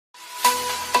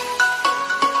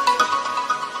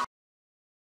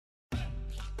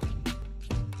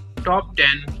Top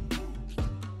 10.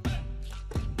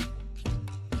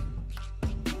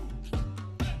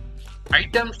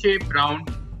 Item shape round,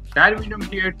 diameter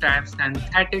material type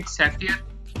synthetic sapphire.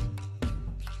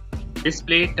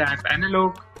 Display type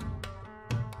analog.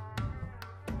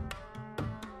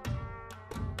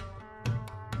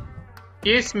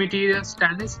 Case material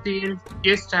stainless steel.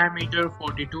 Case diameter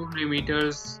 42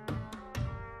 mm.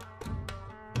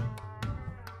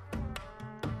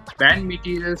 Band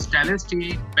material stainless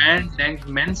steel. Band length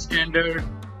men's standard.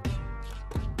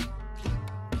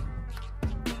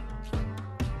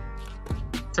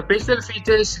 Special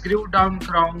features screw down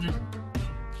crown.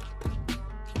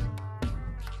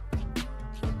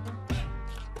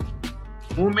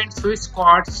 Movement Swiss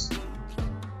quartz.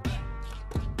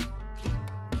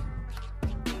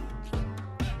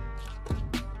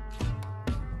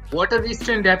 Water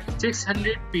resistant depth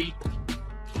 600 feet.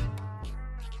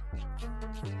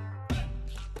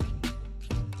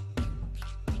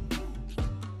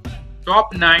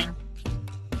 Top 9.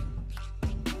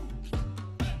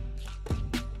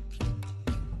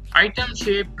 Item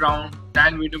shape round,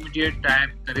 diameter material type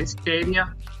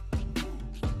Cabaletta.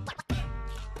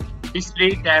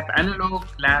 Display type analog,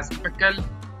 glass speckle.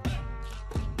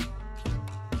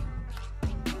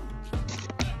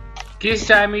 Case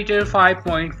diameter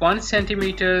 5.1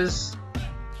 centimeters.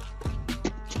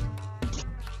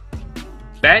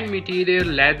 Band material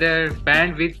leather,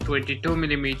 band width 22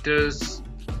 millimeters.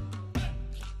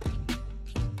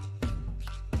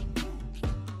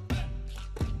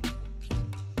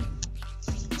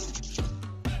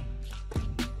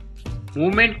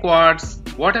 Movement quartz,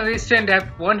 water resistant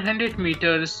depth 100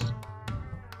 meters.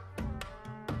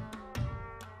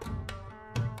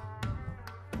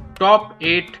 Top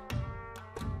 8.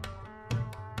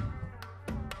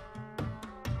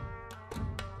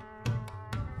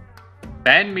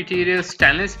 Band material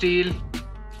stainless steel.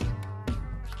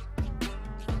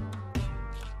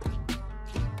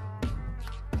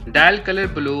 Dial color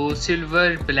blue,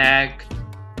 silver, black.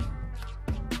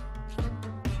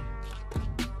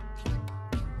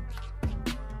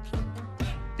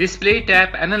 Display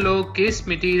type analog, case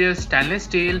material stainless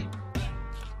steel.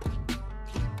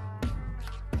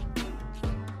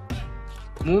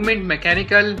 Movement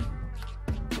mechanical.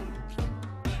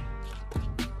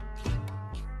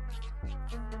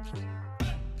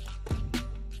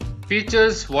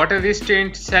 Features water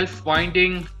resistant,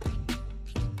 self-winding.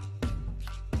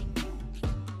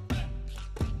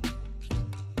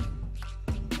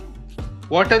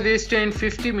 Water resistant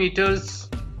 50 meters.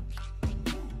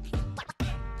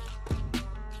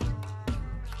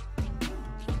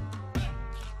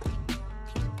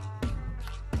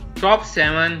 Top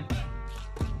 7.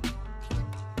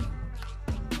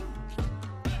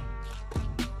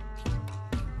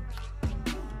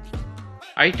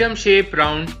 Item shape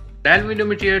round, diameter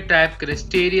material type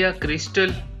Cabaletta crystal.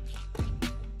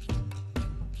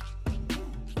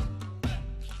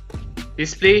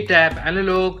 Display type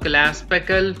analog, glass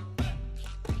speckle.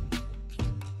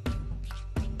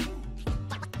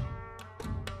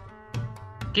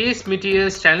 Case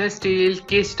material stainless steel,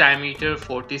 case diameter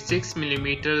 46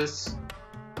 millimeters.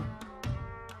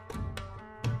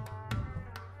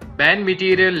 Band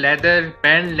material leather,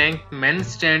 band length men's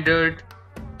standard.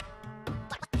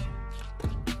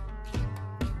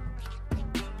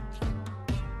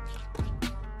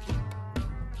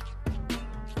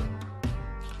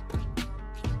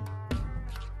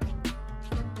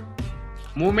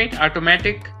 Movement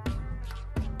automatic.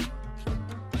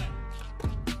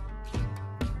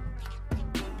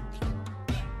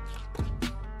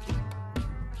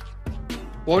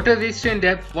 Water resistant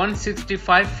depth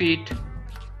 165 feet.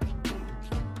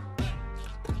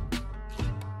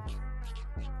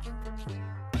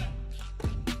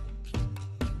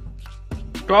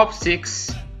 Top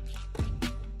 6.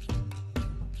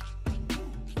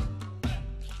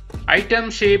 Item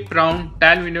shape round,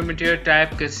 diameter material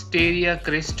type Cabaletta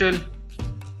crystal.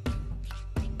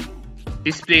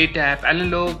 Display type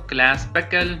analog, glass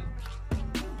speckle.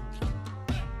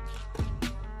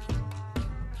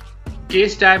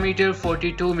 Case diameter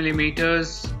 42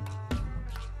 millimeters.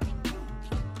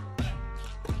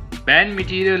 Band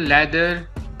material leather,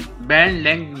 band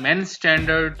length men's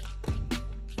standard.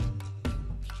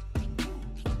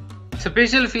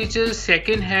 Special features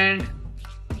second hand.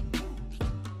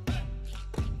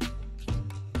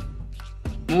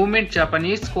 Movement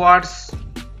Japanese quartz.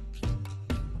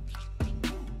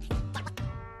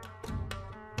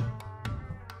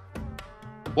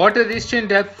 Water resistant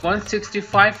depth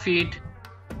 165 feet.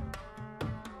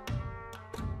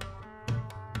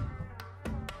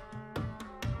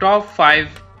 Top 5.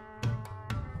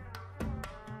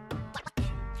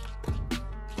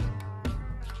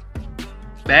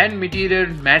 Band material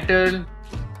metal,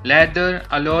 leather,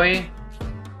 alloy.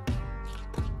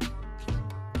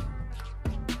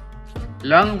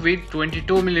 Lung width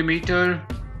 22 mm.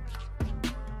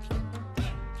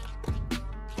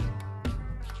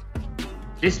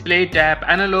 Display tap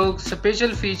analog.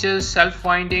 Special features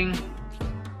self-winding.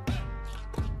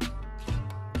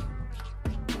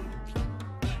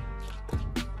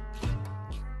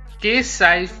 Case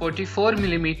size 44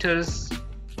 mm.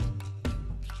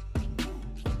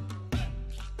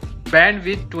 Band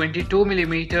width 22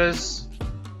 mm.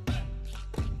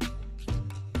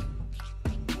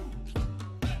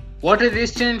 Water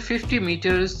resistant 50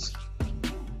 meters.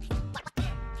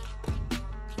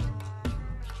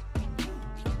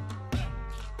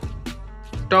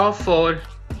 Top 4.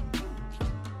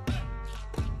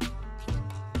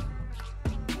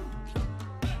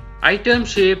 Item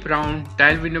shape round,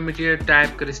 dial material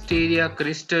type crystallia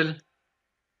crystal.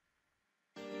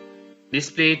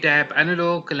 Display type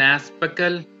analog, glass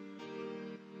buckle.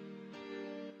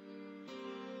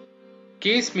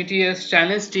 Case material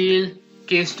stainless steel.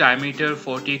 Case diameter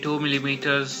 42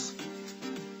 mm.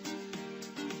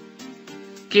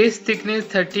 Case thickness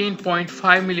 13.5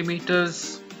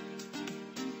 mm.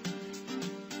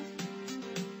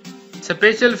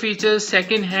 Special features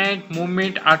second hand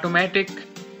movement automatic.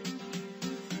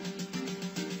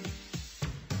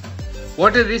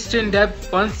 Water resistant depth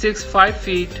 165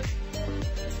 feet.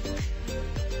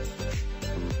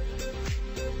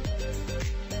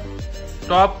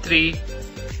 Top 3.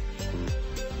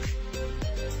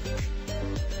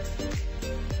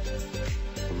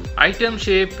 Item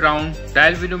shape round,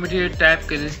 dial material type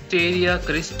crystallia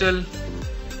crystal.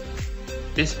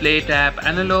 Display type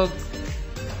analog.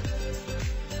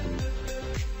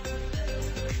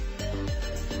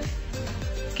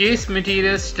 Case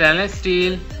material stainless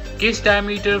steel. Case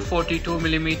diameter 42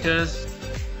 mm.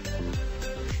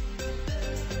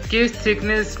 Case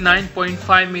thickness 9.5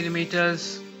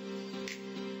 mm.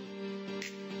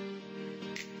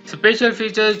 Special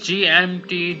features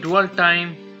GMT dual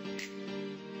time.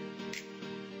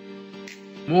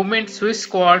 Movement Swiss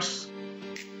squats.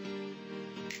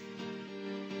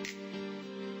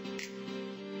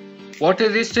 Water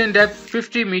resistant depth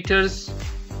 50 meters.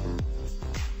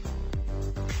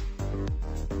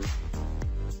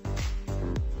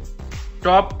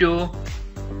 Top 2.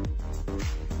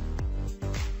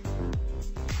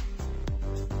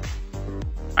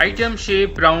 Item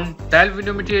shape round, dial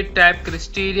material type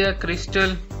crystallia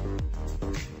crystal.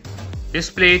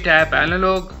 Display type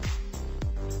analog.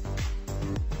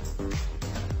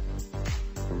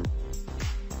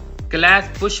 Glass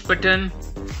push button.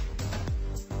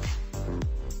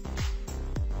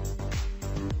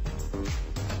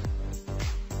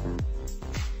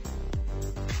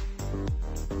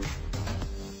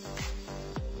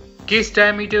 Case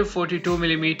diameter 42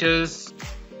 mm.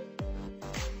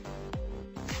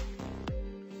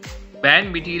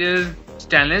 Band material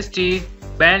stainless steel.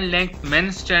 Band length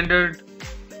men's standard.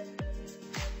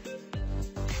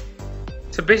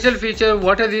 Special feature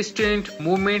water resistant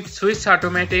movement Swiss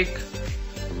automatic.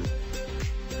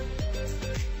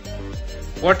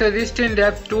 Water resistant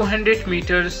depth 200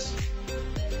 meters.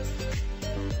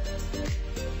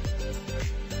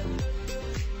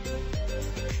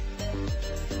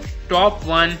 Top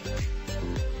 1.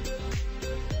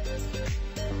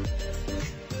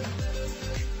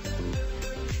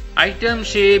 Item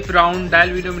shape round, dial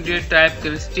material type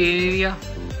crystallia.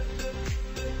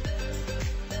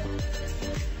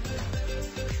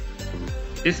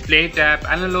 Display type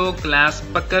analog, glass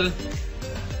buckle.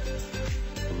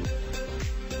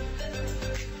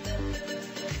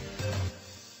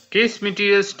 Case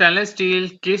material stainless steel.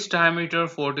 Case diameter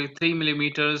 43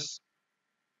 mm.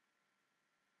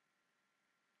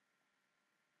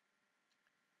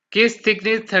 Case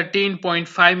thickness 13.5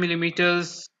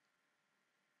 mm.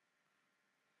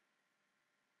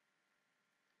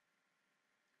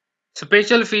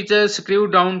 Special features screw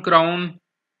down crown.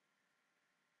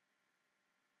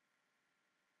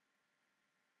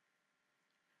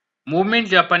 Movement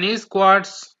Japanese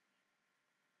quartz.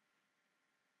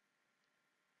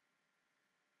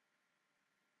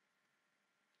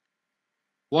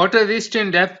 Water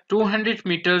resistant depth 200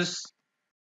 meters.